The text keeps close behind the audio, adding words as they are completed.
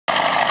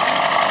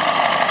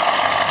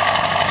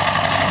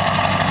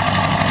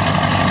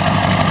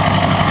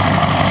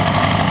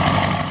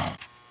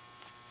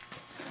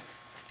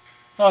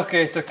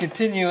Okay, so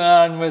continue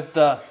on with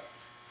the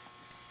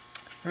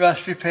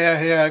rust repair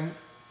here.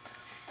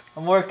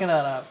 I'm working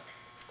on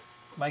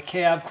my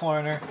cab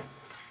corner.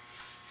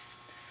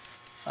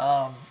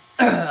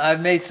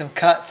 I've made some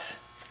cuts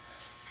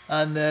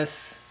on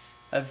this.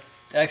 I've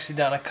actually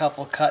done a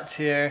couple cuts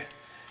here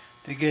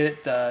to get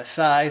it the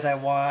size I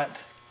want.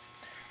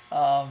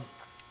 Now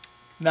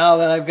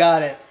that I've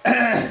got it,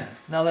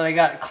 now that I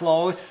got it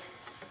close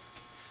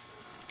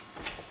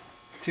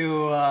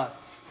to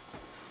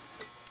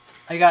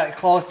I got it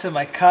close to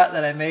my cut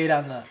that I made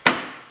on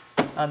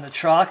the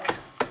truck.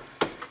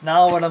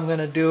 Now what I'm going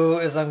to do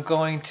is I'm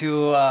going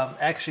to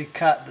actually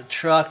cut the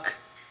truck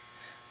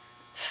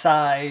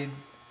side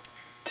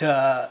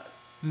to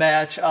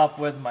match up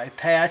with my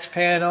patch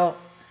panel,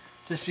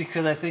 just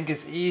because I think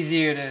it's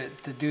easier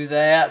to do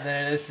that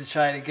than it is to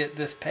try to get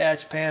this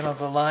patch panel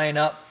to line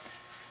up.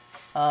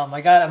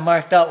 I got it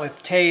marked out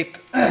with tape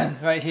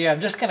right here. I'm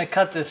just going to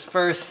cut this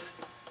first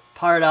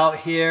part out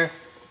here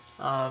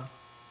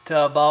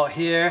to about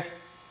here.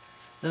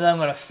 Then I'm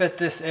going to fit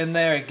this in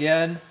there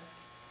again,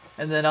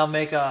 and then I'll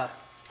make a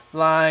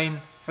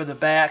line for the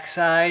back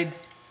side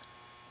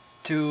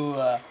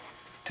to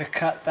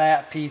cut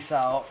that piece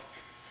out.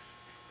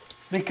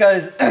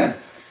 Because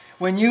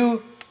when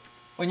you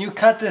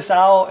cut this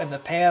out and the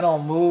panel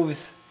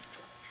moves,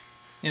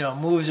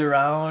 moves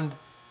around,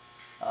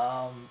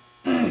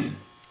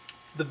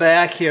 the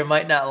back here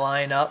might not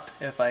line up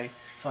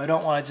so I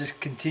don't want to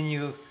just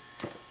continue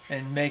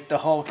and make the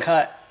whole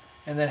cut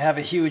and then have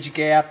a huge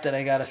gap that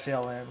I got to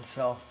fill in.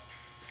 So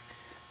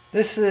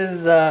this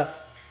is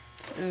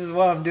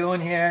what I'm doing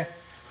here.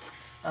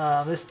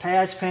 This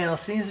patch panel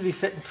seems to be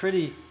fitting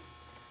pretty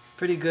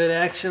good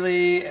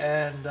actually,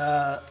 and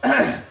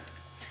the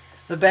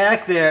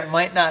back there, it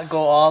might not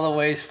go all the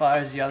way as far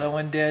as the other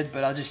one did,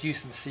 but I'll just use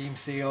some seam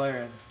sealer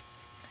and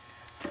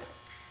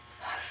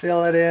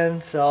fill it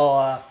in.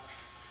 So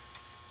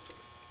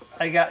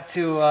I got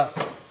to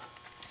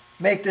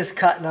make this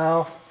cut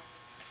now.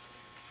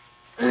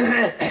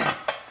 I'm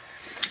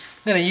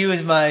going to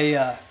use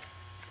my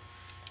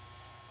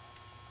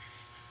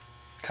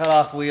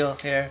cut-off wheel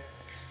here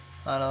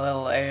on a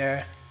little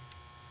air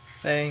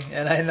thing,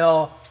 and I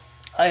know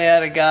I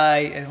had a guy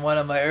in one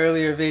of my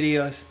earlier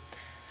videos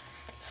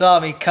saw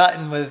me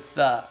cutting with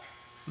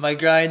my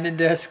grinding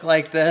disc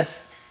like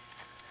this,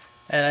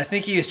 and I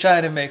think he was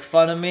trying to make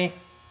fun of me,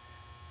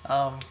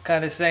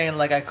 kind of saying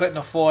like I couldn't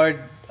afford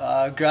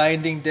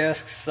grinding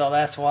discs, so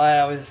that's why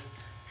I was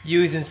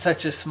using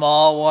such a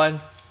small one.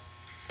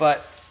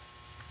 But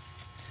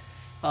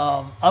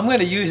I'm going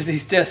to use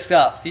these discs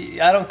up.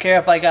 I don't care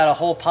if I got a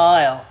whole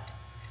pile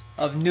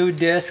of new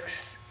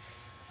discs.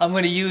 I'm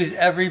going to use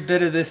every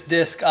bit of this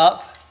disc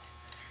up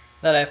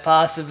that I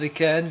possibly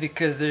can,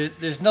 because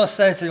there's no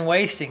sense in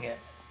wasting it.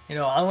 I'm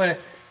going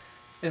to,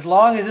 as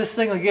long as this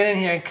thing will get in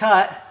here and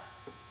cut,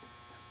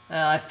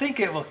 I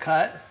think it will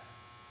cut.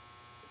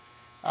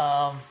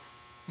 As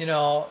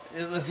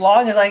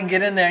long as I can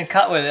get in there and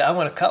cut with it, I'm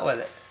going to cut with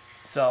it.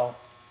 So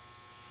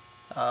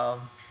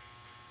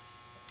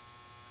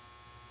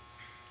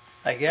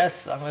I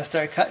guess I'm going to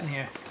start cutting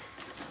here.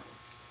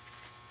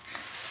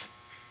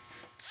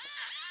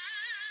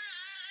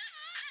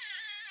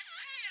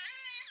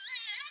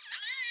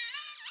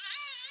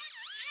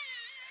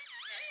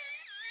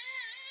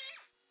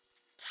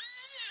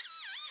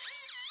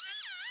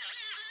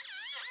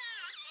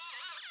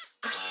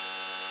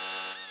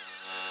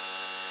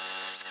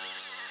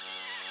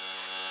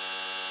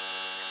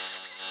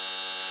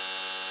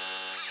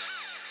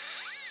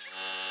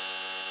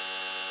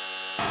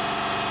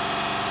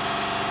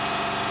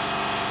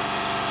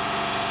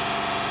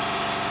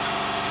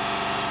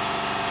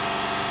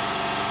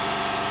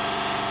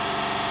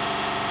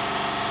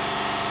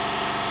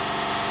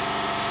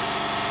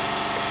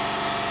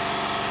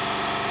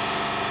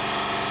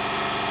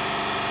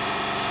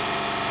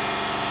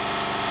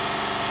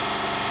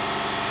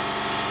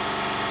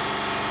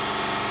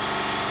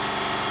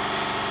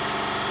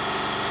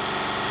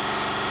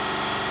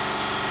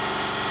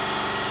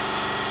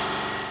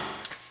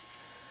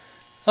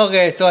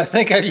 Okay, so I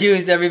think I've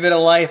used every bit of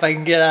life I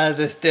can get out of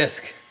this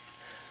disc.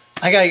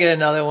 I gotta get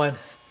another one.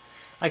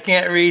 I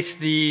can't reach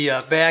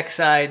the back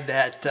side,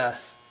 the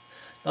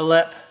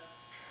lip,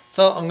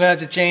 so I'm gonna have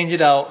to change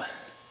it out.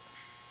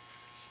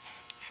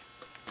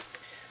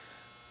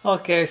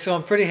 Okay, so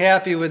I'm pretty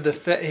happy with the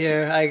fit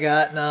here I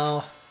got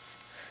now.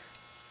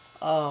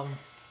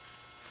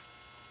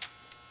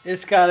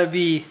 It's gotta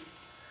be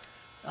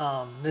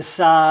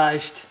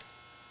massaged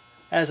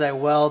as I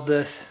weld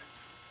this.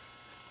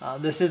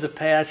 This is a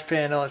patch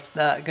panel. It's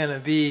not going to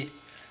be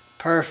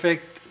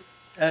perfect,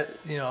 a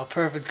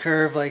perfect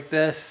curve like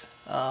this.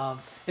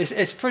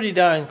 It's pretty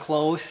darn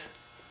close,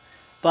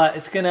 but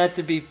it's going to have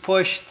to be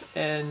pushed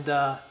and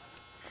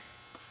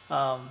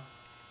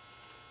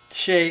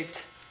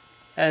shaped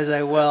as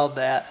I weld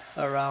that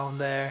around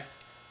there.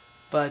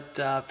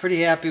 But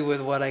pretty happy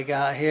with what I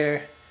got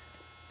here.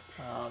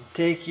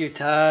 Take your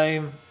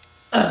time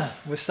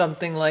with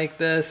something like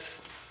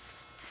this.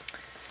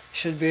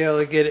 Should be able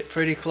to get it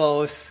pretty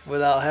close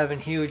without having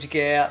huge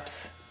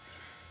gaps.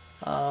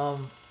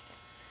 I'm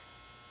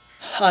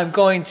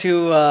going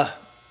to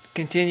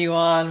continue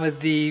on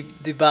with the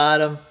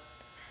bottom,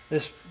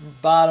 this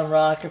bottom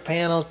rocker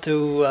panel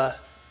to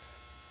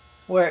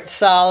where it's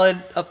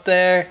solid up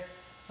there.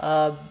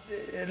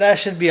 That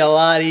should be a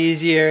lot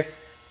easier.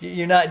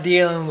 You're not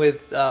dealing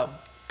with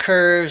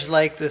curves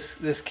like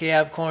this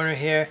cab corner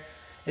here.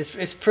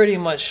 It's pretty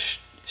much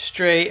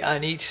straight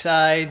on each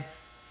side.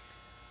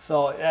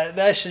 So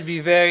that should be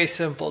very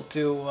simple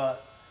to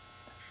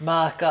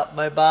mock up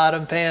my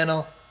bottom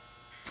panel.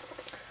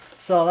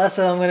 So that's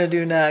what I'm going to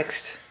do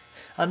next.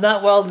 I'm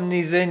not welding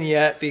these in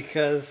yet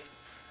because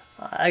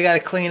I got to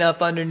clean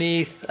up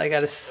underneath. I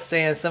got to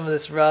sand some of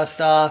this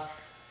rust off.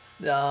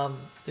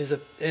 There's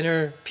an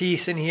inner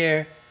piece in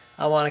here.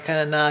 I want to kind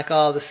of knock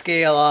all the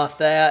scale off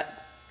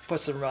that.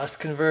 Put some rust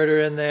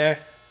converter in there.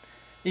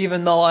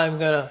 Even though I'm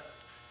going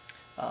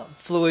to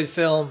fluid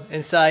film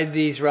inside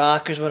these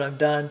rockers when I'm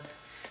done,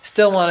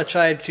 still want to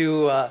try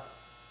to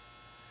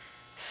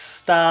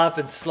stop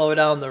and slow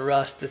down the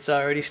rust that's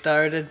already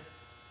started.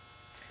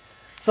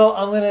 So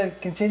I'm going to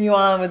continue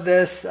on with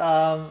this.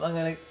 I'm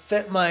going to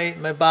fit my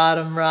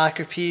bottom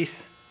rocker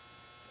piece,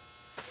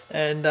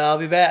 and I'll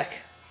be back.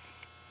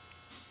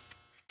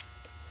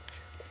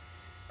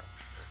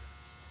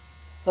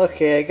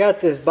 Okay, I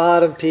got this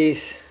bottom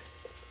piece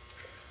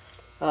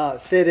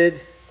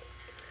fitted.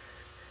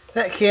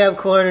 That cab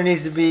corner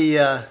needs to be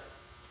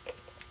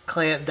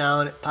clamped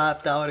down. It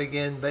popped out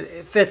again, but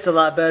it fits a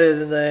lot better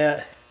than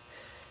that.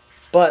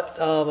 But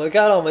I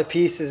got all my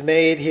pieces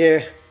made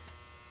here.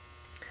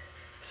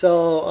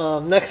 So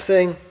next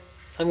thing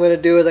I'm going to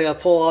do is I'm going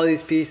to pull all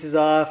these pieces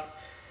off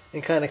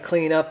and kind of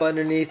clean up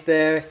underneath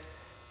there,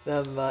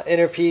 them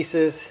inner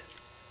pieces,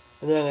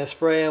 and then I'm going to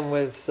spray them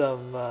with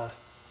some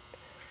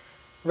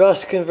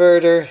rust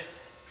converter,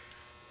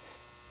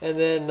 and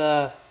then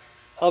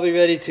I'll be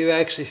ready to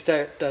actually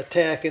start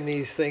tacking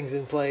these things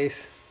in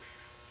place.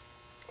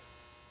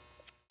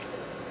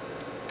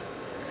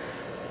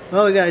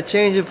 Well, we got a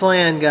change of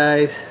plan,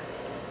 guys.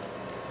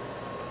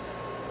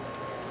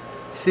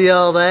 See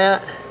all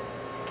that?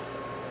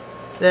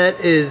 That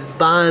is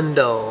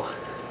Bondo.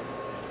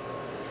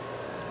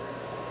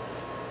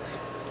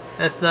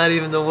 That's not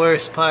even the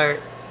worst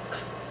part.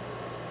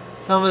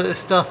 Some of this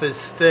stuff is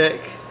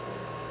thick.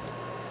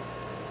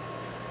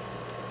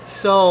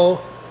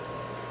 So,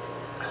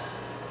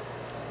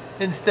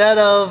 instead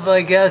of,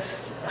 I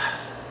guess,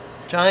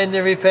 trying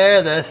to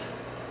repair this,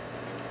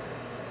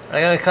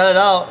 I'm going to cut it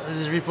out and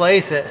just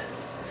replace it.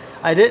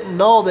 I didn't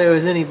know there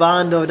was any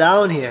Bondo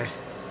down here.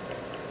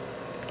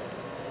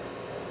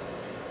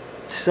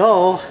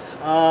 So,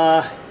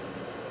 I'm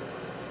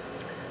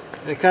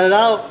going to cut it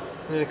out.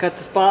 I'm going to cut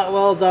the spot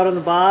welds out on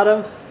the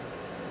bottom.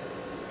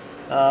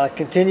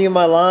 Continue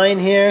my line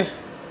here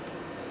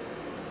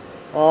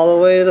all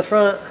the way to the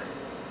front.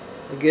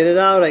 And get it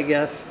out, I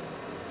guess.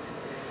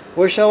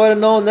 Wish I would have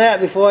known that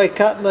before I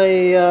cut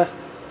my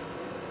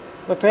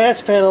my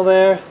patch panel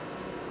there.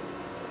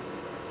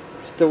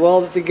 Just to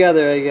weld it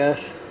together, I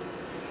guess.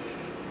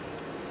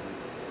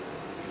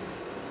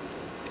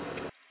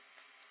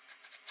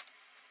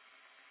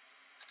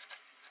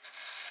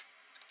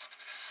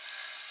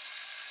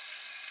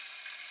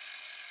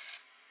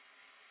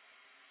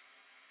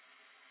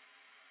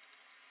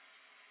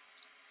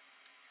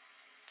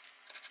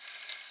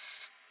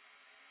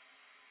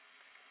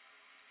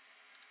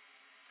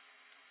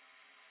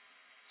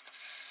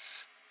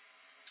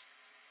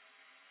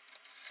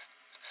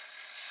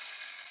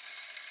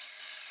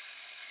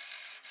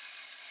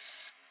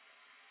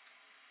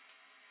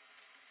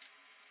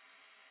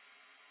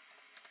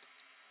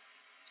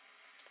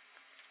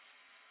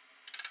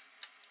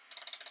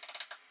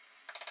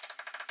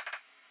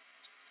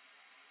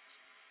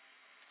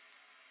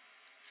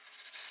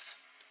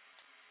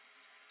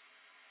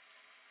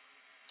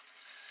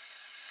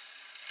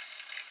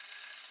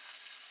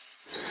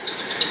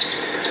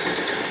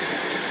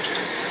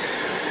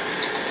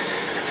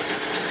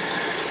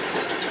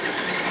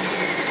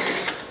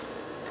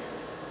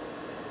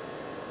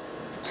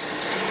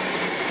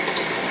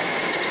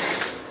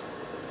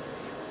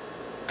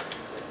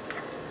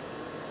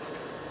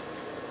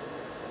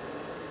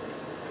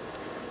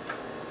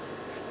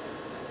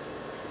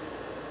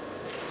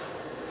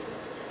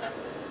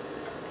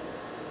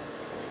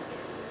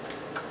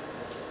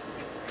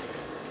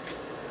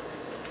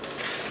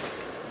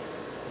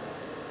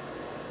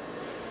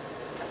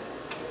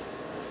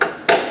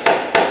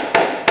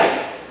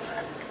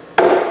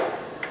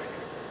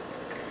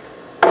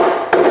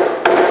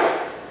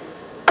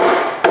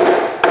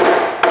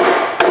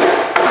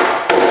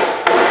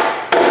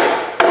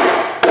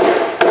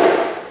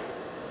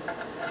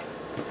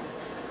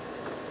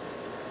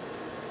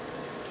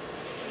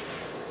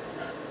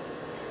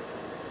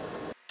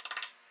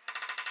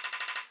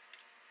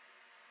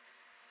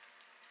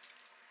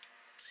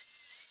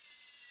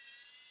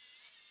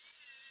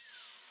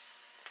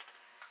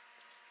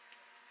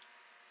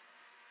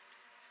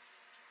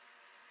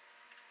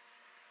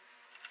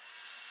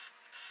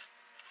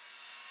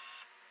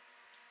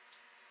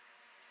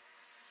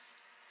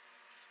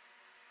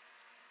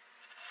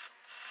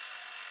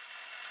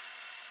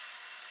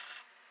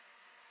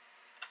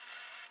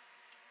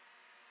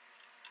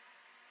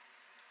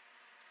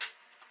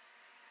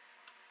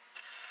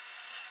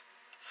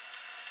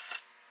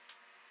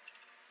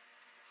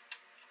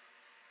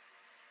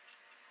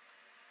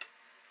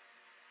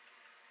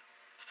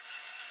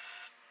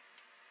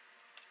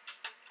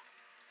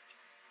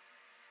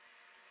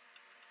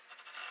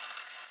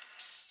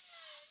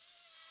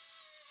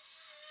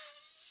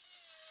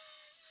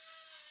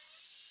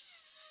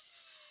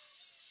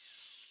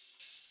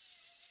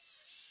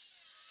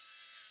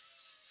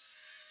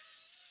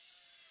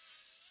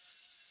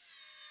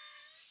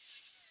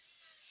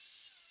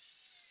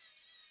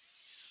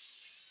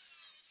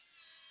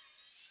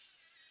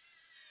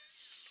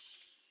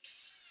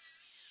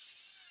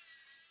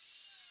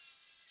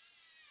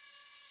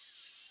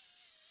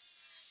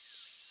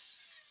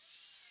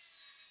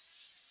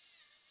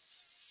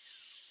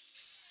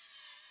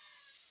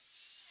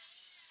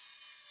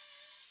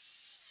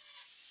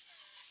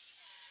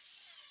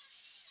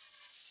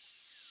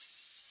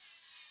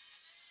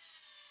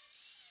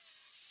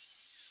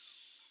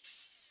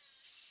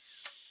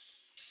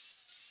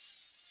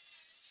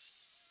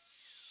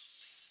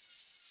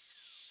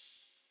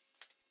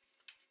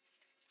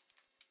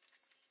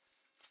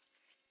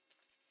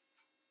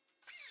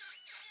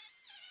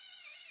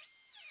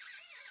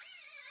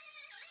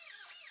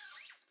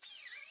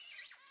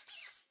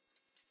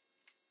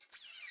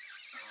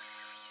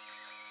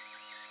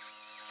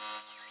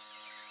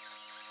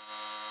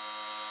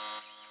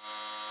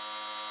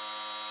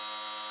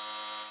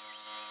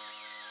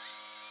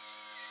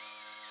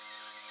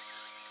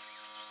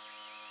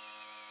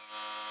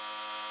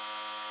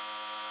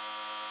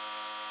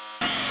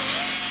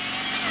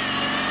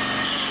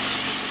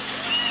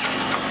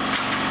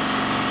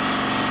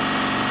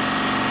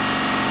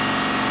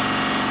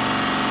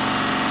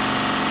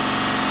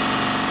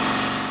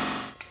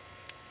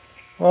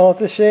 Well,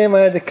 it's a shame I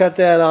had to cut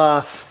that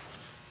off.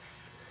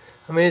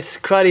 I mean, it's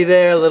cruddy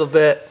there a little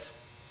bit,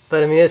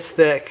 but I mean, it's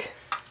thick.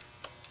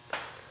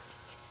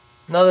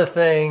 Another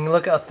thing,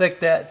 look how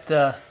thick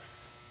that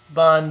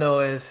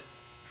Bondo is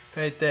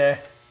right there.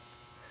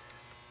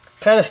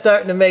 Kind of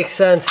starting to make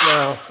sense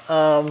now.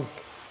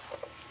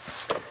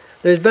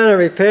 There's been a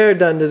repair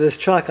done to this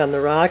truck on the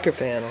rocker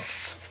panel.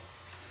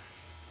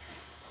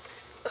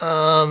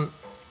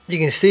 You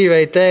can see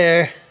right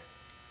there,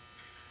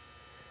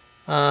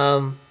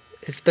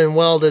 it's been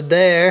welded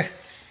there,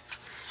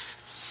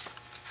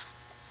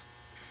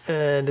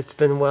 and it's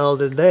been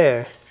welded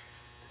there.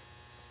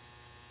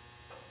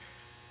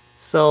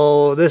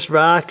 So this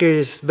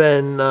rocker's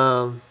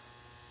been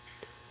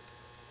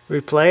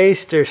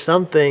replaced or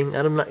something.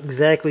 I'm not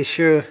exactly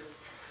sure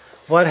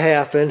what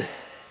happened.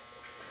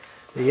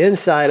 The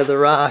inside of the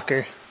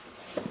rocker.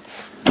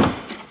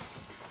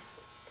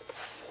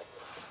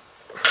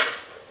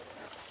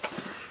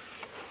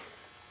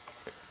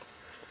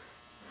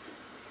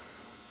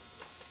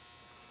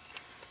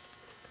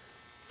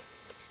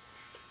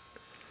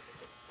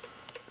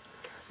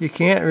 You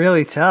can't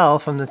really tell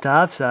from the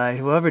top side.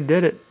 Whoever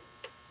did it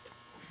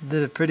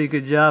did a pretty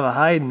good job of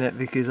hiding it,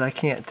 because I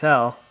can't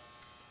tell.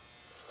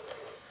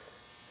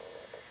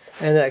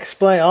 And that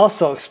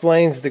also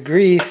explains the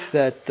grease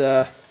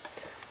that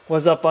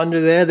was up under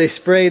there. They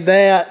sprayed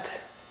that.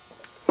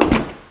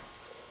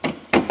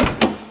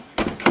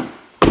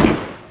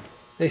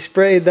 They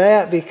sprayed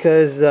that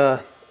because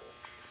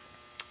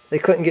they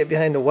couldn't get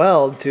behind the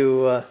weld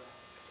to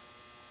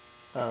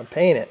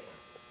paint it.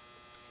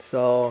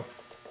 So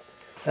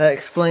that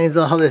explains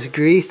all this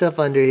grease up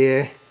under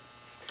here,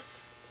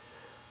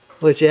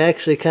 which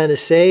actually kind of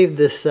saved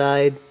this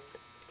side.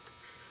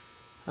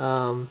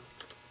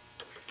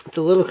 It's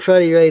a little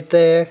cruddy right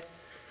there,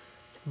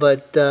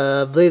 but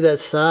I believe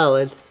that's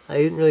solid. I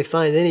didn't really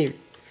find any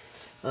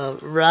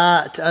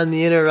rot on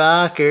the inner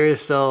rocker,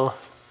 so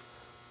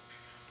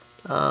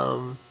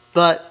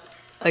but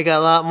I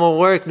got a lot more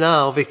work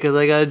now, because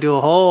I gotta do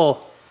a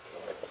whole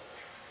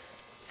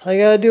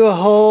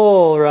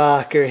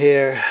rocker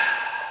here,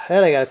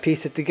 and I gotta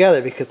piece it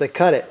together because I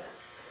cut it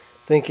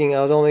thinking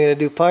I was only gonna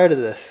do part of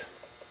this.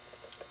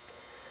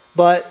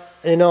 But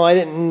you know, I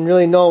didn't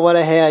really know what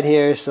I had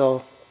here,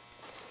 so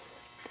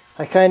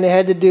I kind of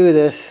had to do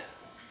this.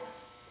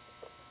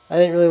 I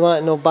didn't really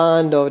want no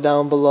Bondo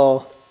down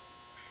below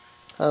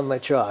on my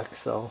truck,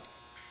 so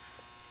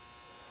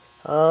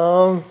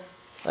I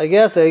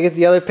guess I get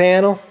the other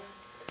panel,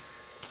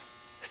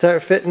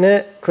 start fitting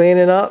it, clean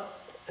it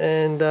up,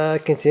 and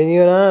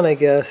continuing on, I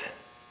guess.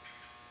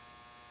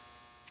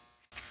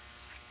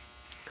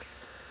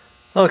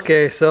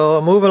 Okay, so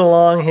I'm moving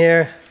along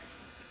here,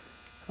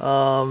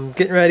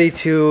 getting ready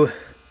to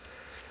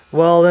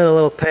weld in a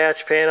little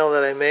patch panel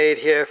that I made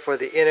here for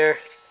the inner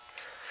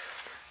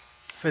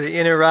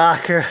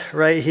rocker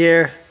right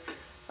here.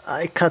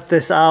 I cut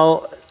this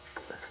out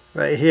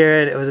right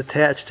here, and it was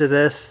attached to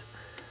this.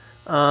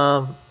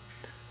 I'm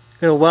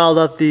gonna weld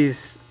up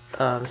these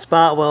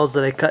spot welds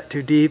that I cut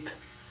too deep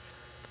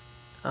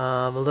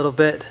a little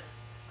bit.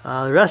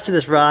 The rest of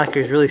this rocker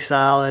is really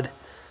solid.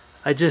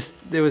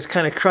 It was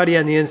kind of cruddy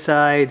on the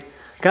inside.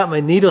 Got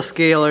my needle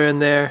scaler in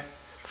there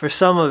for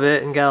some of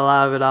it and got a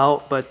lot of it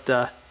out, but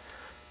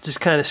just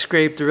kind of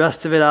scraped the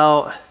rest of it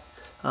out.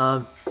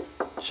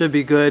 Should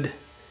be good.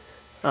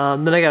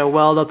 Then I got to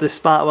weld up this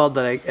spot weld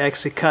that I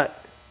actually cut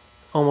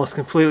almost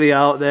completely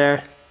out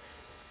there.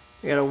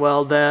 I got to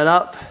weld that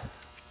up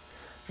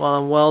while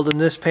I'm welding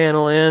this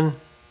panel in.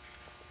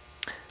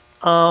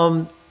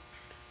 Probably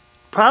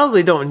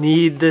don't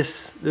need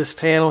this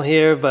panel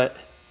here, but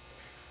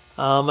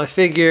I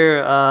figure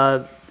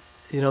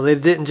you know, they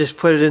didn't just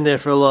put it in there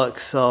for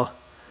looks, so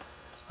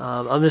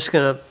I'm just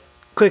gonna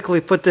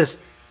quickly put this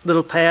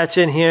little patch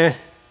in here,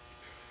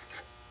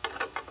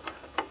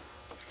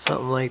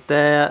 something like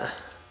that,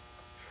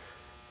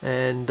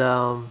 and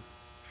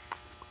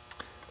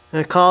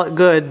call it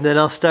good. And then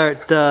I'll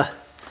start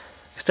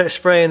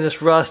spraying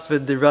this rust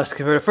with the rust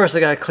converter. First I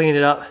gotta clean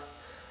it up.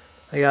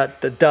 I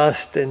got the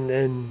dust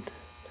and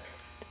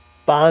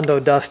Bondo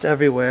dust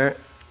everywhere.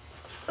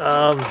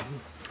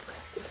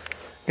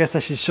 Guess I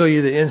should show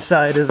you the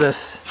inside of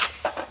this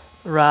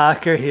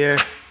rocker here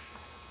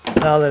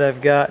now that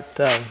I've got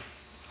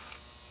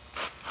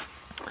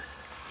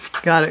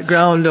it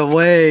ground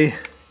away.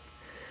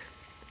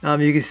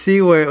 You can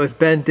see where it was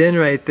bent in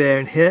right there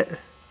and hit,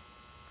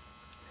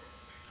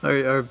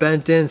 or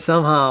bent in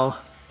somehow.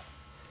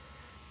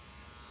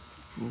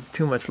 It's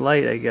too much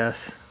light, I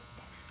guess.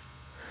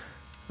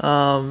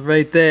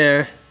 Right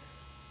there.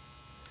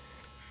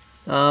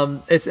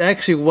 It's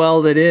actually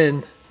welded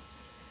in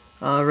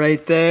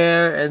right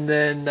there, and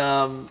then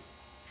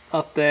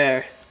up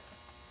there.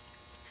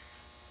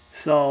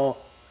 So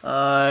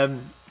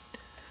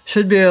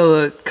should be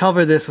able to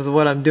cover this with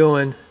what I'm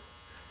doing.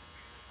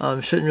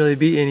 Shouldn't really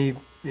be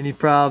any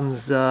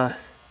problems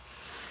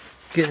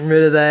getting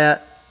rid of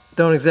that.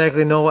 Don't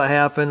exactly know what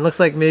happened. Looks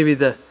like maybe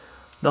the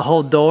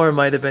whole door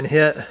might have been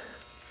hit.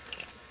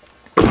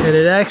 And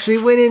it actually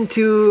went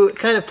into,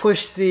 kind of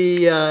pushed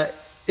the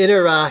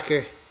inner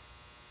rocker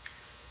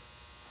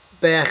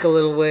back a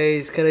little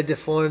ways, kind of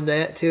deformed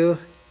that too.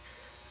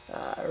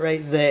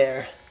 Right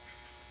there.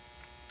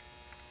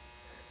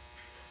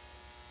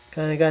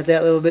 Kind of got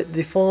that a little bit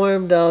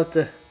deformed. I'll have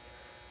to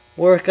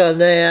work on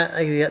that.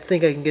 I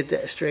think I can get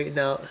that straightened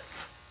out.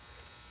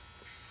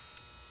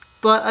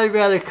 But I'd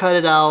rather cut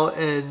it out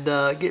and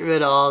get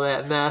rid of all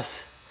that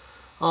mess,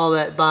 all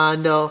that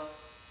Bondo,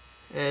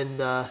 and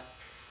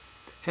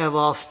have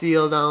all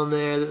steel down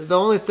there. The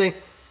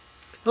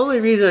only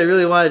reason I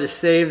really wanted to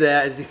save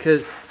that is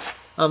because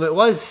it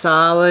was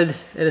solid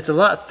and it's a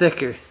lot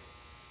thicker.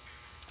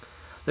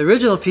 The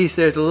original piece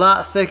there is a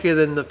lot thicker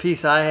than the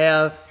piece I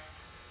have,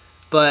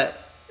 but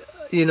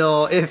you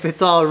know, if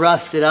it's all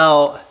rusted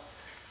out,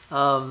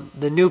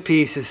 the new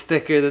piece is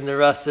thicker than the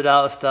rusted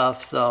out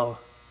stuff. So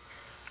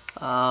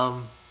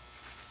I'm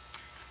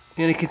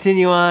gonna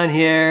continue on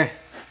here.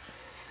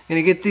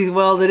 Gonna get these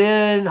welded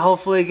in,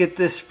 hopefully get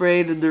this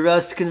sprayed with the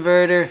rust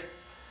converter.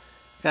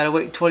 Gotta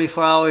wait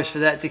 24 hours for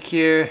that to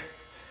cure.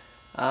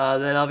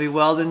 Then I'll be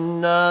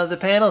welding the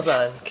panels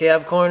on,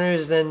 cab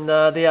corners and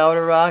the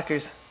outer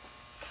rockers.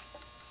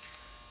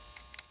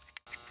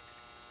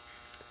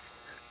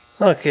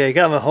 Okay,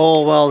 got my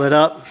hole welded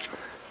up.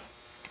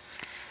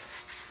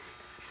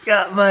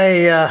 Got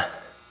my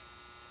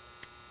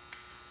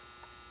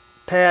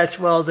patch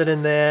welded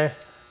in there.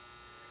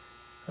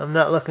 I'm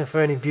not looking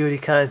for any beauty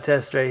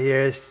contest right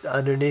here. It's just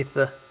underneath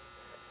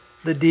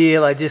the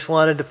deal. I just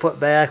wanted to put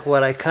back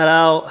what I cut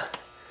out.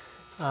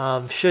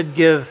 Should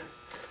give,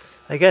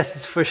 I guess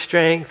it's for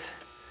strength.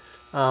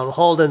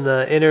 Holding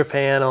the inner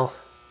panel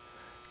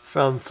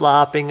from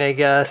flopping, I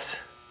guess.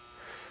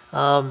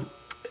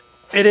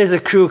 It is a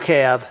crew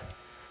cab.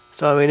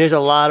 So I mean, there's a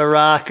lot of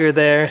rocker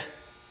there.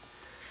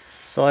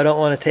 So I don't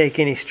want to take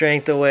any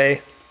strength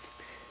away.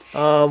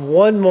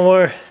 One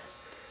more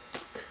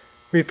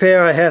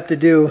repair I have to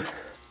do.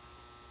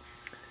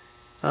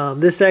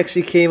 This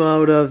actually came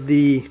out of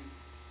the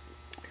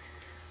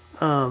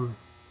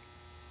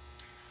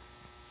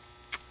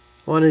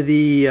one of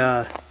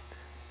the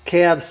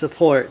cab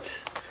supports.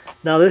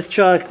 Now this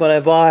truck, when I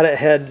bought it,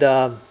 had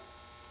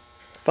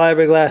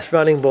fiberglass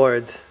running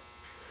boards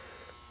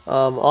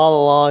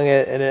all along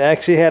it, and it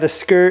actually had a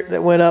skirt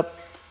that went up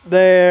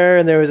there,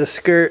 and there was a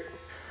skirt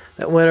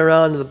that went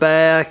around to the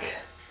back,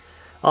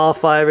 all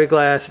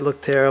fiberglass. It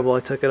looked terrible. I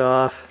took it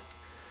off.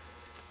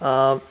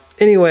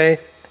 Anyway,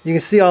 you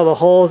can see all the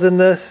holes in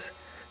this.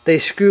 They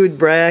screwed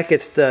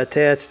brackets to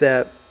attach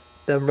them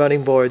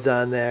running boards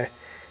on there,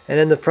 and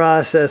in the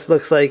process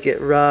looks like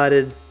it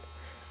rotted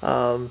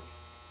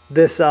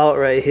this out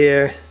right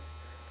here.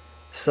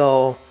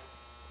 So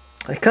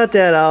I cut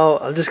that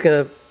out. I'm just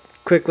gonna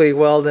quickly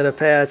weld in a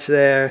patch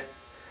there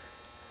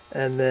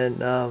and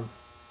then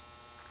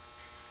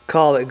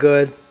call it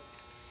good.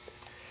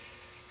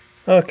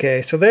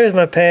 Okay, so there's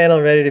my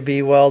panel ready to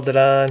be welded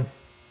on.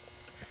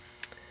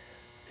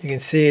 You can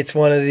see it's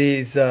one of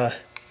these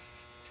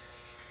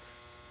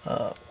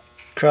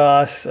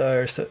cross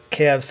or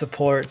cab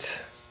supports.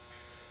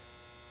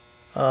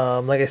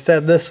 Like I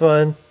said, this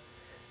one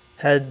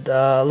had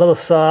a little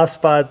soft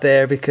spot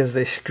there because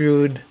they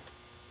screwed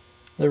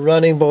the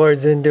running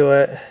boards into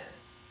it.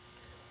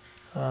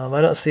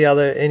 I don't see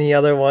any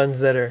other ones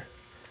that are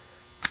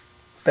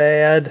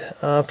bad.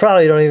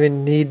 Probably don't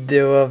even need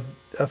to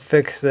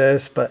fix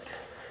this, but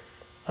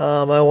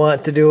I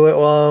want to do it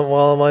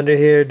while I'm under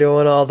here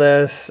doing all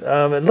this.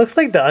 It looks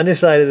like the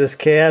underside of this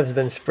cab's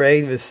been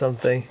sprayed with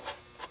something.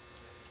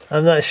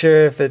 I'm not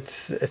sure if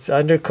it's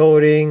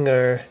undercoating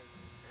or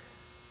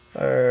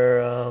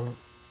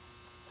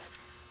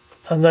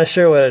I'm not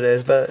sure what it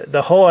is, but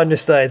the whole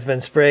underside's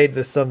been sprayed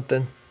with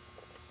something.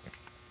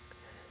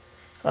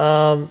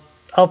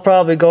 I'll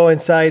probably go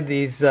inside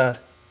these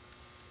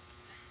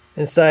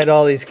inside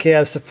all these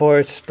cab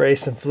supports, spray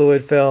some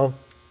fluid film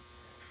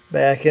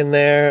back in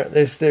there.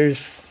 There's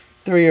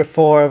 3 or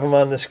 4 of them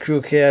on this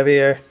crew cab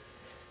here,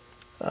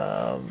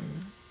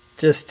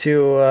 just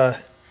to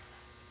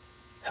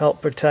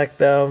help protect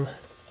them.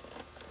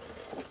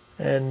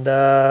 And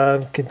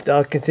I'll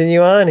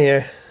continue on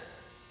here.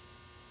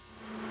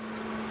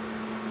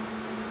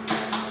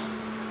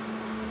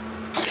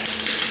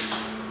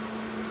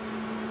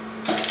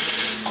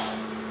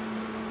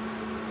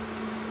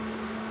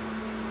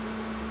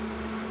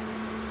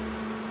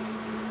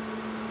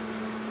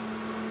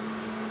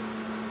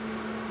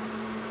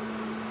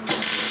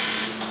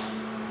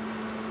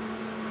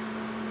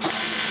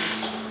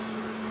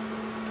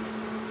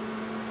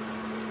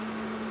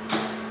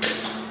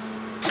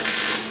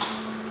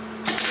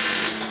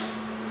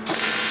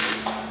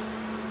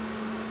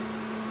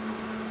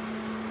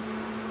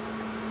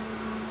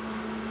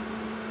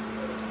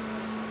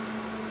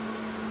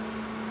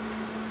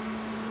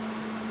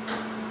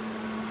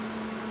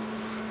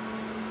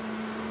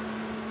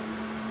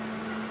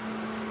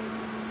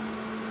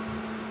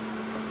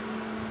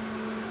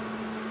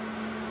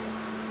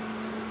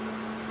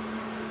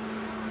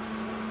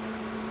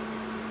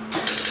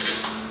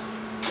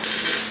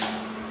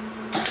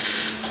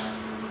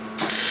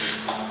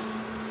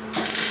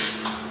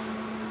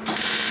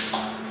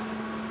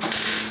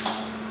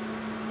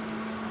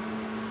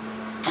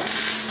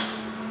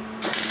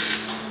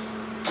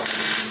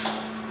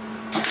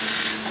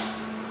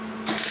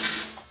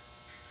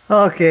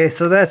 Okay,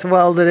 so that's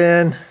welded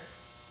in.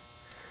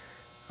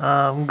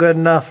 Good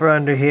enough for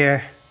under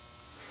here.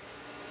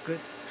 Good.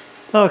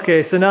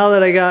 Okay, so now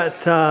that I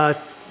got to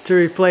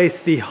replace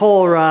the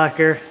whole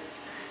rocker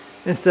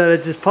instead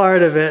of just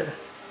part of it,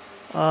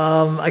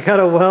 I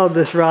gotta weld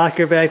this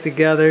rocker back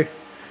together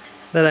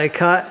that I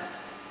cut.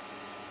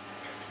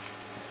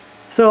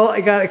 So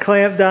I got it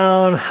clamped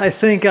down. I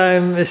think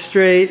I'm as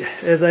straight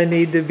as I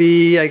need to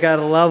be. I got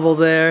a level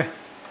there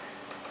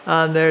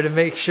on there to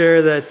make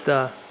sure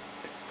that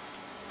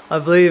I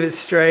believe it's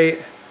straight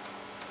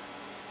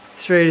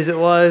as it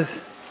was.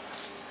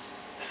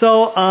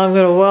 So I'm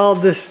gonna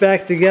weld this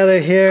back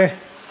together here.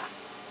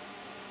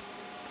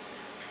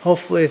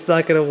 Hopefully it's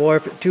not gonna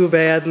warp it too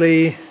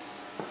badly.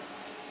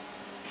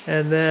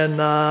 And then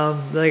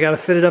I gotta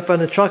fit it up on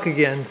the truck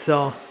again.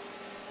 So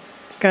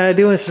kind of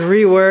doing some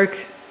rework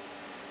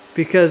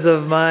because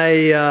of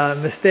my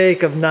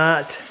mistake of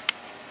not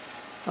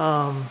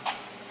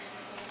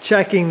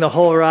checking the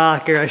whole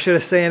rocker. I should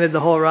have sanded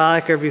the whole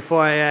rocker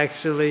before I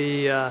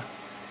actually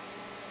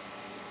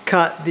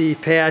cut the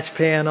patch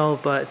panel,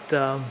 but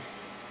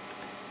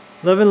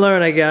live and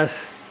learn, I guess.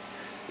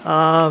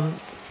 Gonna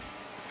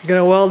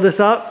weld this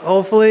up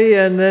hopefully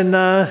and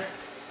then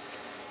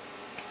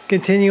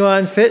continue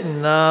on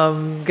fitting.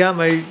 Got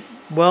my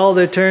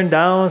welder turned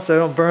down so I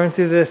don't burn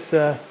through this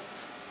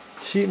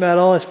sheet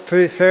metal. It's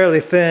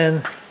fairly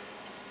thin.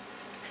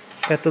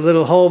 Got the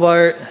little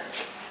Hobart,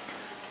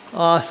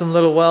 awesome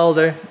little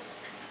welder.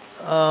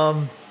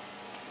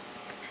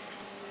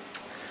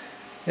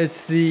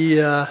 It's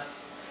the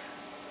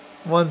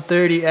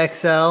 130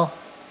 XL.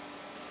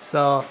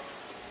 So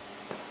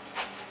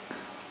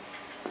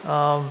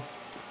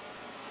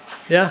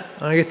yeah, I'm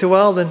gonna get to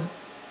welding.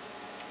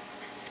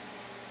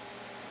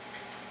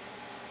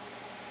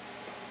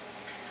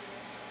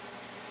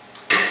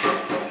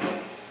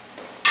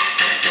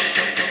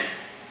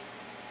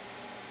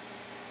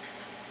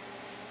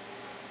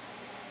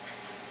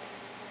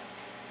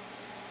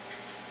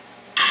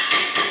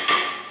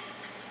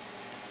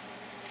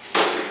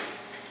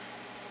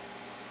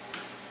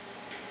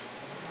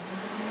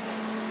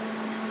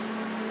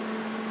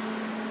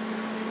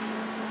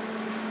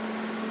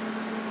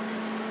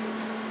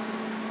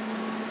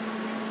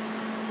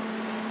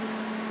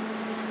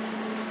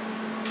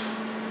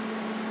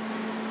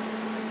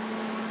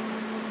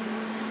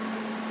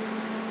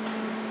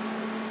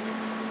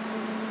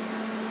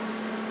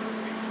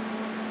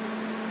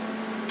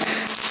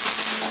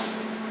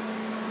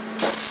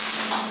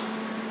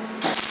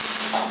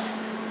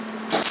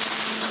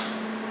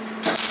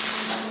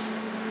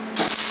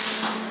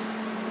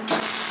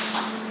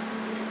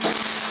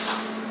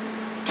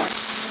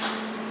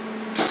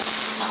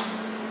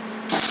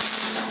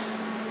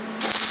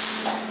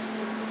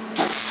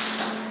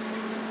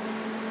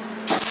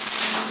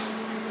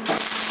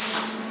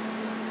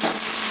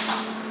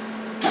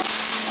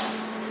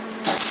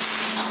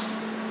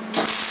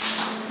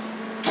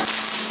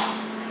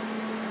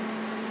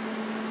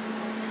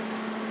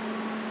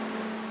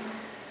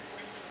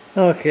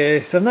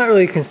 Okay, so I'm not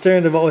really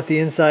concerned about what the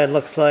inside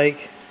looks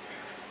like.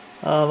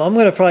 I'm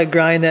going to probably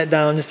grind that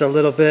down just a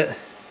little bit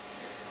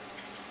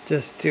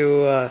just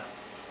to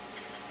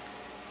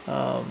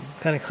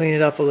kind of clean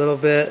it up a little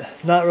bit.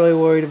 Not really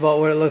worried about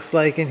what it looks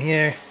like in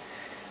here.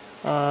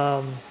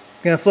 Going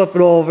to flip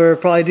it over,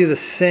 probably do the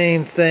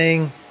same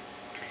thing.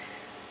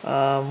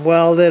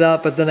 Weld it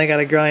up, but then I got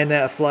to grind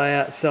that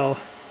flat, so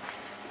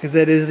because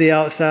it is the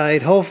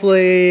outside.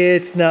 Hopefully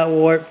it's not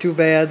warped too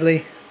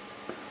badly.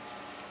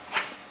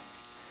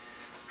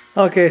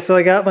 Okay, so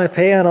I got my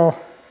panel,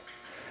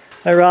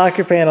 my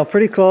rocker panel,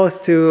 pretty close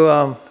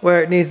to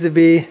where it needs to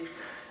be.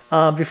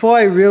 Before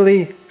I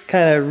really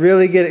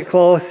get it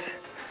close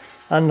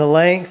on the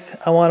length,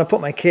 I want to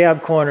put my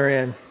cab corner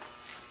in.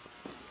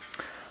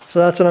 So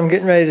that's what I'm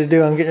getting ready to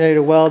do. I'm getting ready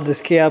to weld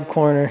this cab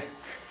corner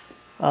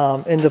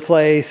into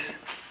place.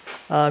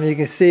 You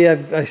can see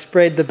I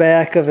sprayed the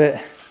back of it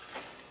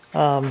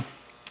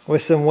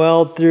with some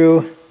weld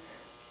through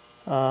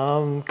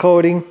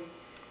coating.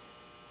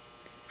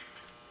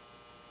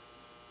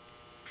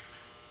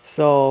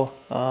 So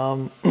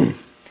this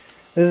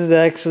is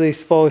actually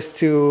supposed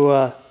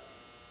to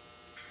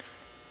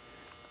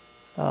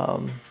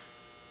I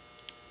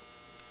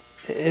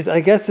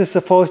guess it's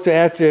supposed to,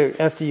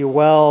 after you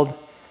weld,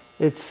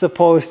 it's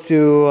supposed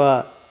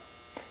to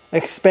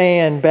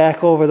expand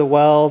back over the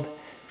weld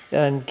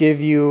and give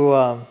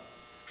you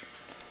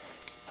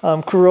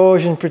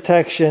corrosion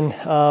protection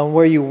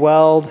where you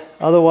weld.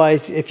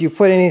 Otherwise, if you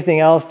put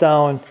anything else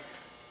down,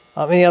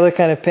 any other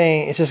kind of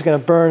paint, it's just going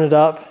to burn it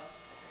up.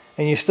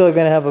 And you're still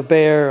going to have a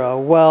bare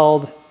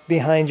weld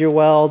behind your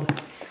weld.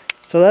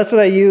 So that's what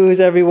I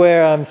use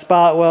everywhere I'm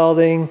spot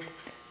welding,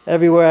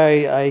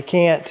 everywhere I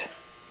can't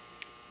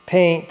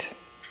paint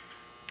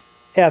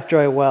after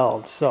I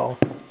weld. So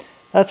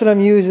that's what I'm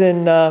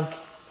using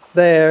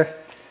there.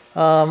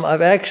 I'm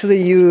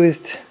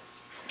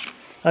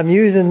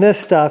using this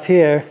stuff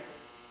here,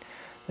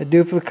 the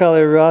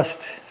Duplicolor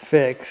Rust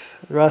Fix,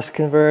 Rust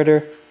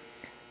Converter.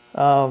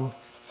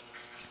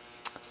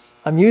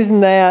 I'm using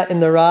that in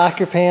the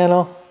rocker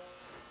panel.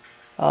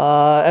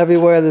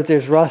 Everywhere that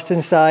there's rust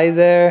inside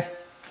there.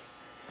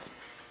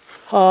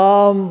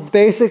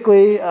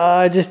 Basically,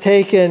 just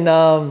taking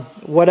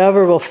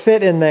whatever will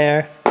fit in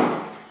there.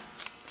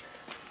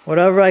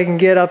 Whatever I can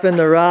get up in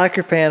the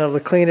rocker panel to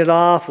clean it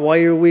off.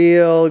 Wire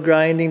wheel,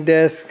 grinding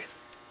disc.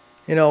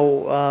 You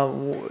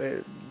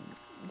know,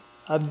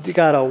 I've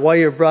got a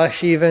wire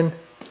brush even.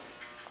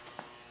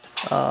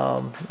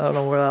 I don't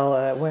know where all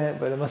that went,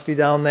 but it must be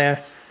down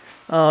there.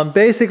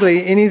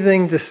 Basically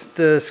anything to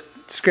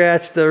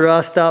scratch the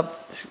rust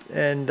up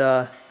and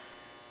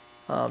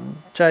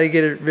try to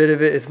get rid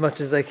of it as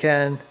much as I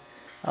can.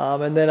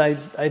 And then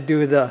I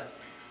do the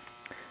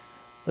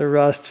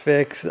rust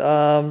fix.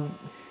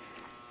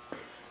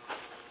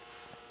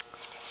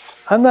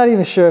 I'm not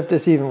even sure if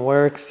this even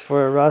works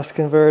for a rust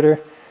converter.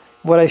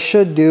 What I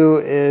should do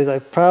is I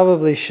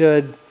probably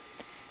should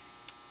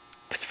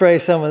spray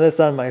some of this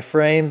on my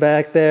frame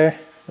back there,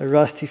 the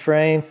rusty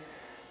frame.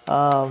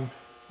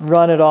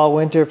 Run it all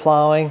winter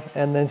plowing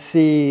and then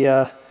see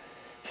what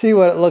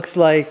it looks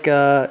like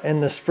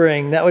in the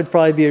spring. That would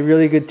probably be a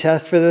really good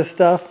test for this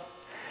stuff.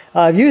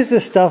 I've used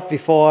this stuff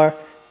before.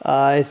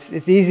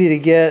 It's easy to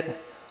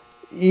get,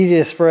 easy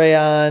to spray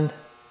on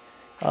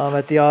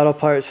at the auto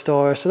parts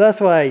store, so that's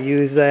why I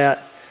use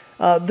that.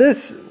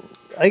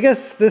 I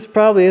guess this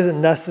probably isn't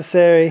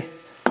necessary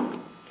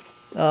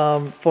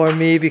for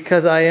me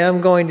because I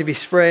am going to be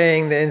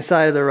spraying the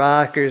inside of the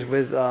rockers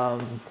with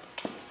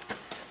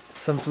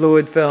some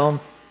fluid film.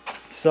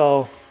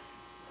 So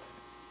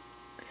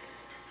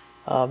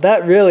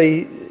that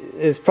really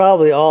is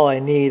probably all I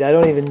need. I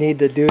don't even need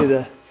to do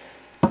the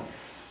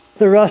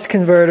rust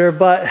converter,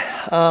 but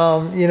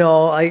you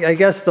know, I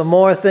guess the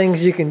more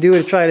things you can do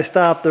to try to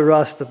stop the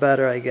rust, the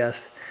better, I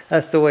guess.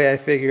 That's the way I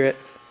figure it.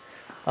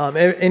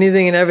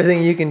 Anything and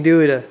everything you can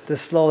do to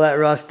slow that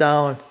rust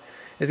down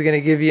is going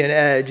to give you an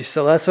edge.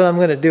 So that's what I'm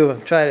going to do.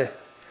 I'm try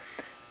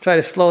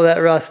to slow that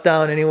rust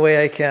down any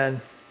way I can.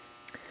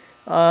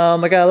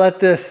 I gotta let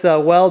this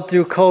weld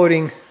through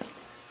coating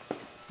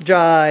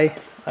dry.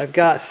 I've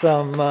got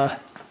some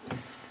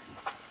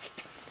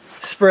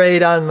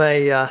sprayed on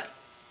my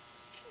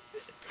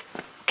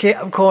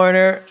cab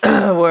corner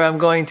where I'm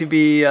going to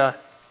be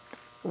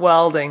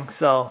welding.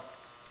 So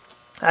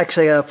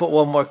actually I gotta put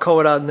one more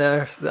coat on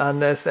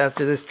this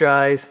after this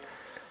dries,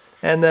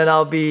 and then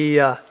I'll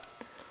be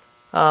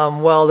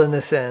welding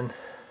this in.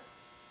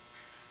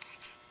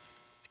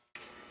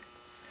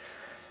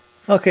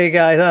 Okay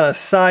guys, on a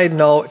side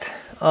note,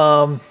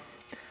 you're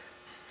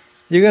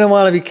going to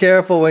want to be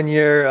careful when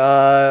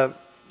you're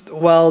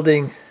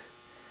welding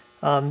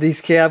these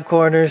cab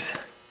corners.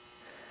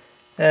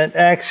 And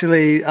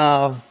actually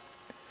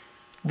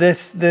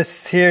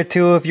this here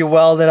too, if you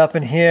weld it up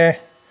in here,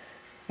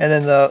 and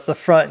then the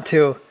front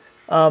too.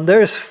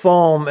 There's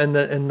foam in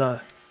the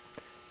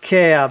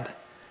cab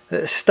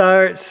that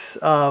starts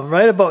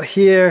right about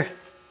here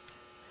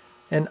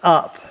and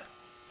up.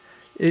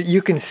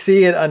 You can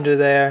see it under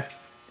there.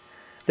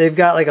 They've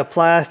got like a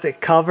plastic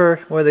cover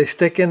where they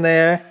stick in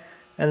there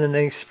and then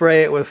they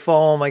spray it with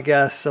foam, I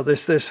guess. So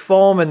there's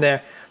foam in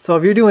there. So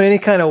if you're doing any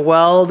kind of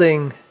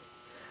welding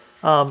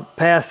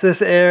past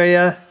this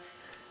area,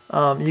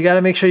 you got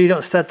to make sure you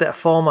don't set that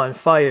foam on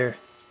fire.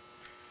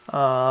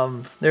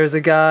 There's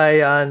a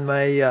guy on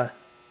my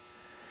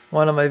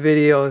one of my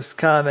videos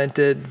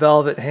commented,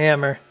 Velvet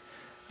Hammer,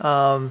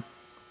 kind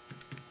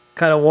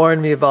of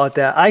warned me about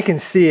that. I can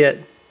see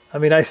it. I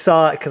mean, I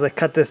saw it because I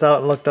cut this out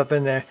and looked up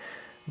in there.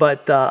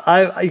 But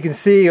you can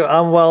see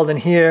I'm welding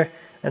here,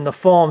 and the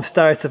foam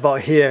starts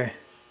about here.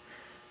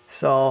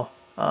 So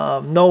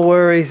no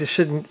worries. It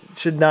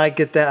should not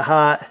get that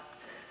hot,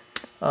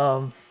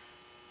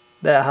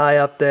 that high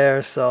up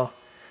there. So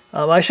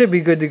I should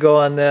be good to go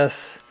on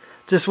this.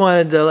 Just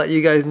wanted to let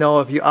you guys know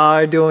if you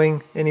are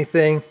doing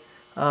anything,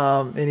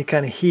 any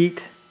kind of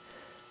heat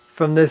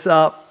from this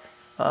up,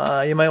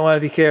 you might want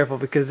to be careful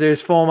because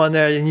there's foam on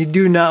there, and you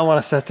do not want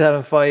to set that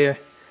on fire.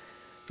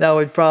 That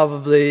would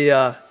probably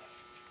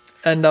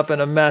end up in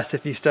a mess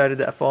if you started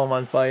that foam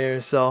on fire.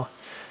 So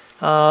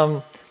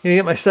I'm gonna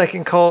get my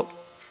second coat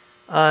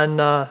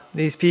on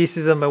these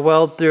pieces of my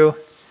weld through,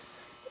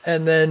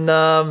 and then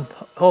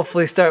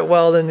hopefully start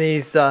welding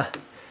these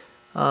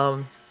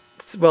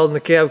welding the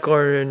cab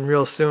corner in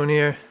real soon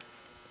here.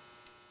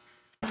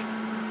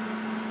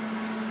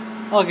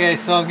 Okay,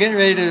 so I'm getting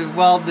ready to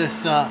weld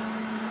this cab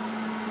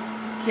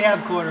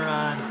corner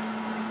on,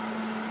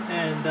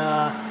 and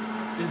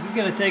this is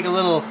going to take a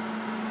little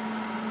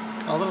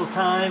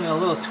time and a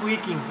little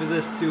tweaking for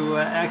this to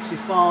actually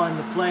fall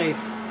into place,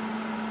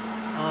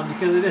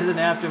 because it is an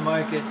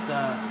aftermarket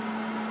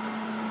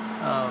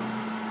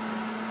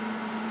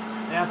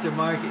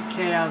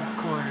cab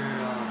corner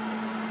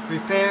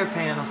repair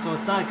panel, so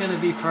it's not going to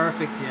be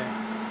perfect here.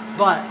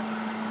 But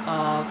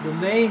the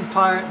main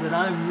part that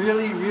I'm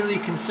really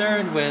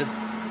concerned with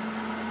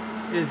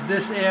is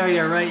this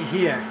area right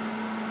here,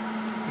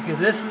 because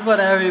this is what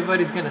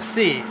everybody's going to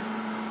see.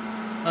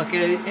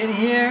 Okay, in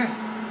here,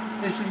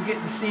 this is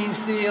getting seam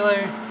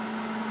sealer.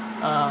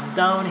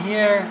 Down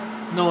here,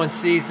 no one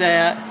sees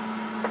that.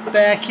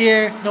 Back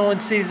here, no one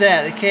sees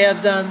that. The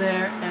cab's on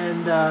there,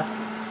 and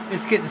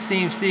it's getting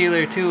seam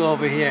sealer too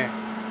over here.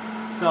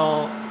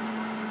 So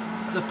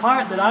the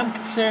part that I'm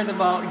concerned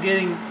about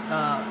getting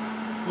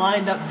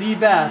lined up the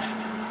best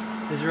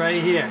is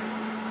right here.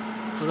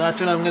 So that's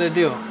what I'm going to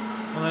do.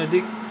 I'm going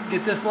to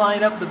get this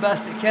lined up the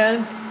best it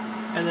can,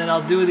 and then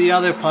I'll do the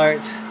other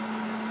parts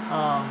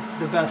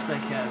the best I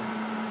can.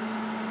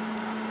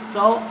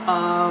 So,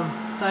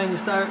 time to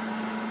start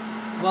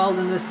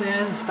welding this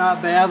in,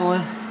 stop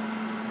babbling,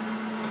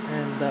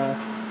 and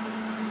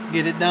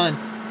get it done.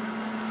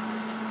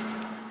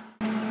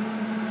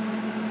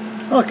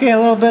 Okay, a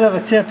little bit of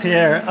a tip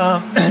here.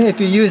 If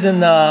you're using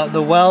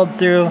the weld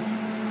through,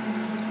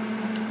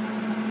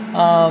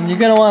 you're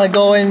going to want to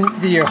go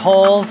into your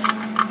holes,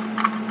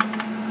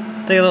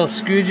 take a little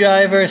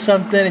screwdriver or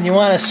something, and you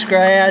want to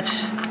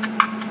scratch.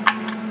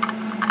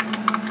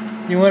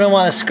 You wouldn't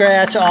want to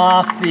scratch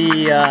off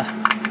the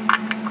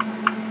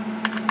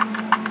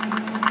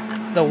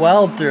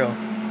weld through,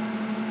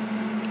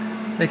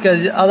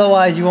 because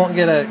otherwise you won't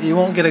get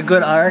a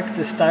good arc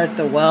to start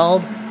the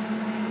weld,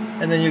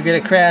 and then you get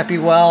a crappy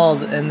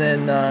weld, and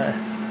then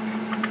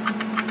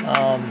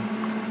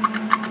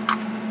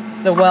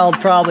the weld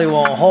probably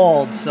won't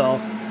hold. So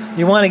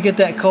you want to get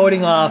that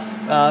coating off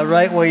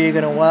right where you're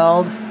going to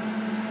weld.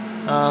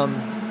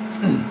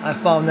 I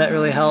found that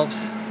really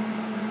helps.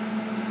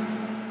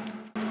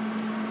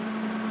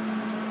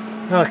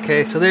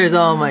 Okay, so there's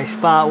all my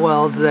spot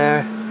welds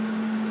there,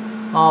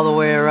 all the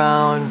way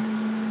around.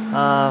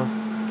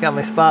 Got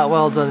my spot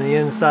welds on the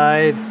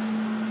inside,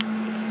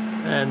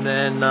 and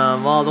then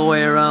all the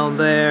way around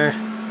there.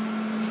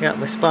 Got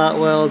my spot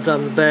welds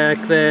on the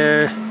back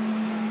there.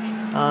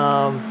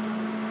 I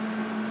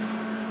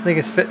think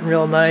it's fitting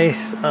real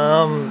nice.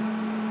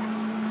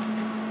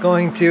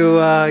 Going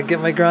to get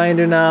my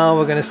grinder now.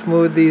 We're going to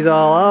smooth these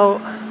all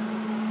out,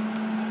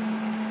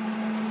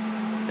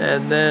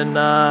 and then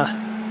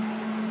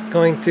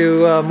going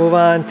to move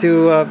on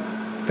to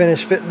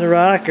finish fitting the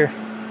rocker.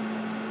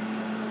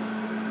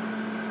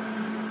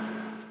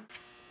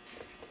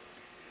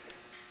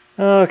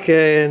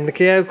 Okay, and the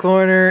cab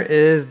corner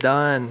is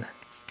done.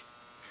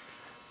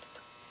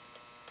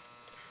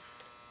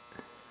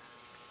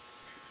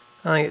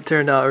 I think it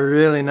turned out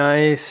really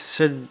nice.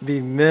 Should be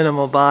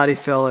minimal body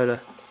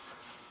filler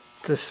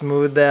to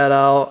smooth that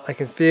out. I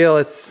can feel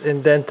it's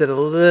indented a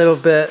little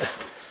bit.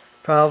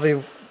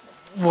 Probably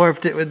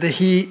warped it with the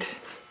heat.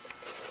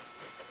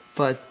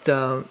 But,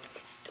 I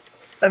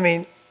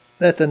mean,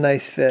 that's a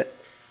nice fit.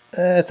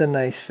 That's a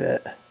nice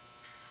fit.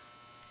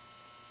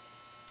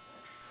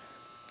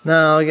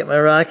 Now I'll get my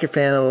rocker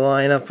panel to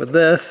line up with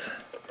this,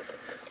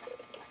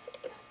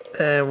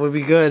 and we'll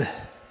be good.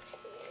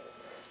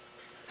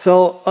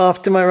 So,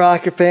 off to my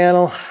rocker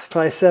panel.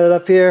 Probably set it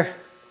up here.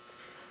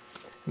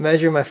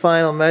 Measure my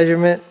final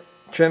measurement,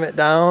 trim it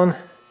down,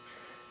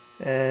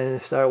 and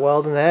start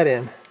welding that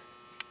in.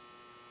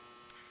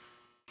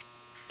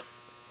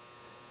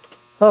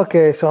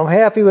 Okay, so I'm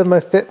happy with my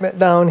fitment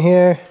down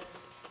here.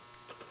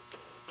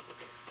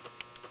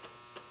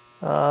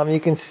 You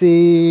can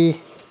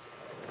see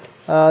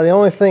the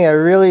only thing I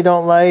really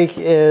don't like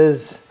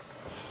is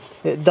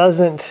it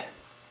doesn't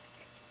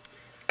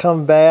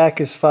come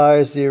back as far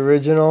as the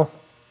original,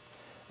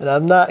 and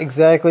I'm not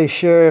exactly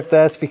sure if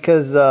that's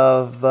because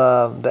of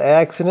the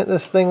accident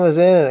this thing was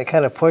in, and it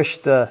kind of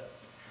pushed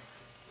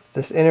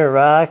this inner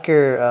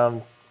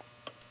rocker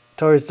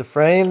towards the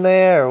frame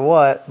there, or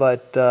what,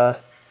 but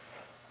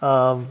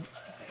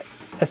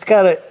it's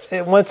got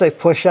it. Once I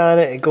push on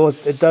it,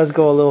 it does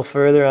go a little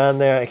further on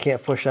there. I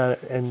can't push on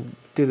it and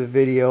do the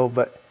video,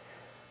 but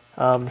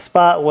the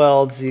spot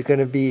welds, you're going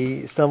to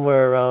be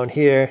somewhere around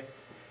here,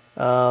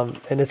 and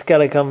it's got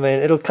to come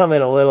in. It'll come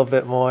in a little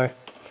bit more.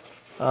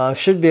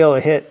 Should be able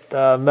to hit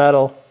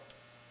metal,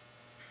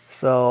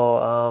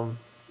 so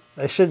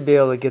I should be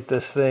able to get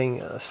this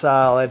thing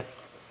solid.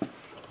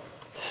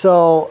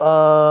 So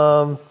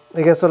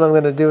I guess what I'm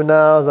going to do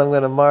now is I'm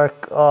going to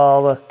mark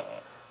all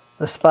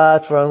the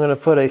spots where I'm going to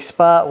put a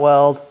spot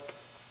weld,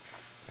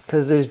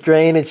 because there's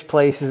drainage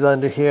places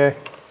under here,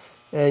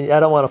 and I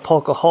don't want to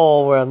poke a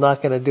hole where I'm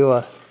not going to do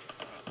a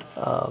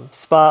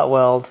spot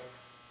weld.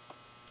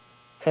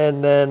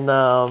 And then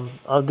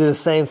I'll do the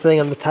same thing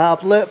on the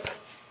top lip.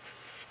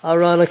 I'll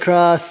run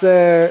across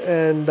there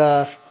and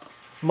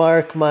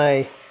mark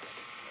my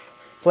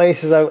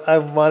places I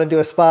want to do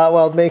a spot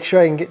weld. Make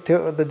sure I can get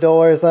to it with the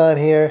doors on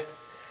here,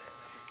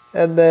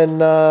 and then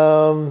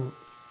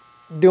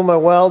do my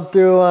weld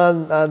through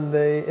on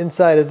the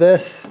inside of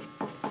this,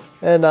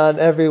 and on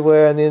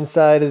everywhere on the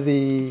inside of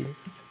the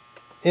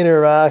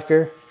inner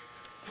rocker,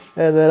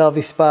 and then I'll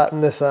be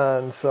spotting this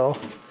on. So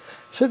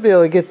should be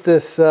able to get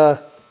this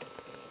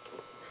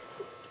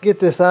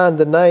on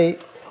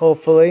tonight,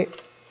 hopefully.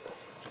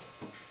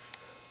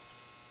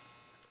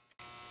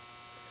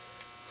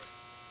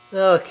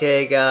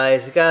 Okay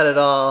guys, got it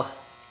all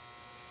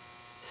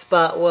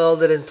spot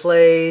welded in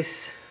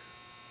place.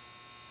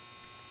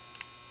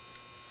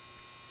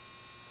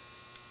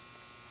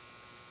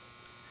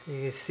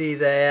 You can see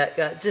that.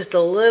 Got just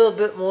a little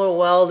bit more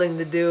welding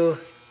to do.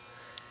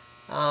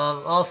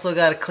 Also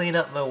got to clean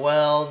up my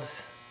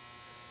welds.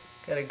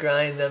 Got to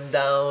grind them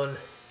down.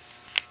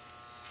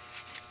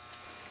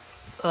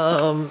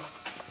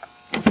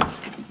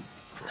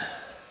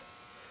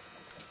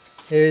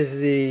 Here's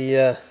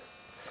the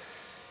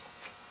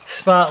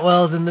spot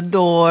weld in the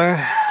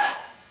door.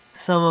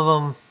 Some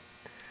of them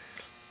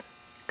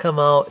come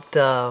out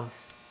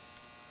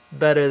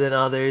better than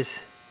others.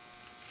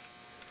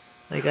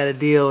 I got to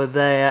deal with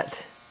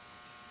that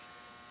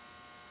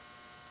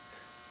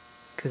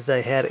because I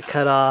had it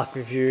cut off,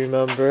 if you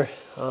remember.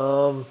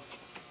 And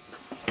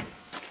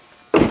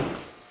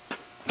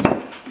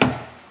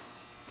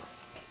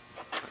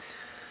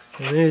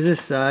there's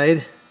this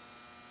side.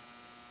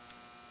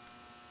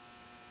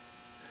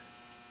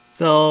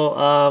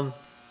 So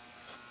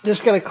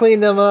just gonna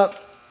clean them up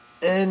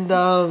and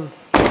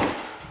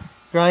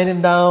grind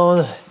them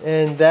down,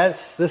 and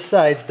this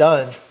side's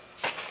done.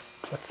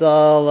 It's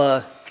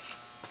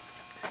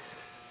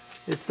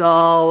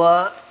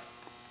all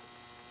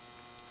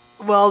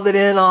welded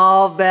in,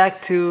 all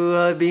back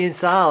to being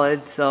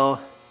solid. So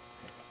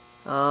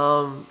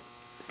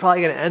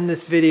probably gonna end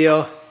this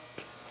video.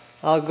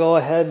 I'll go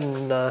ahead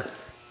and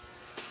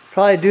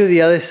probably do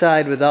the other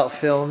side without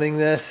filming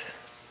this.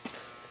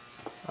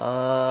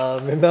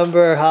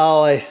 Remember how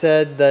I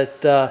said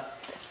that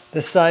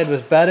this side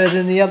was better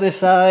than the other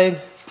side?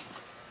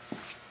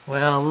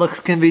 Well, looks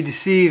can be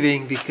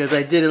deceiving because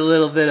I did a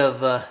little bit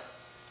of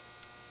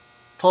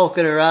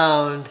poking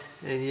around,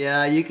 and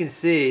yeah, you can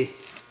see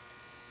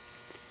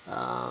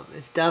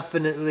it's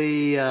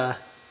definitely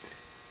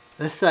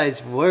this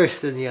side's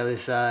worse than the other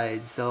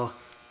side. So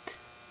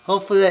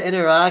hopefully that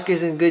inner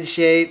rocker's in good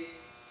shape.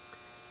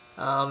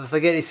 If I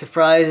get any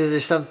surprises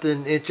or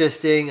something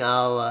interesting,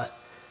 I'll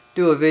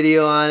do a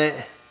video on it.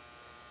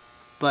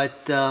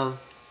 But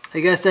I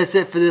guess that's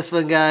it for this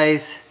one,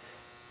 guys.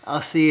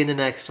 I'll see you in the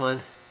next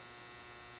one.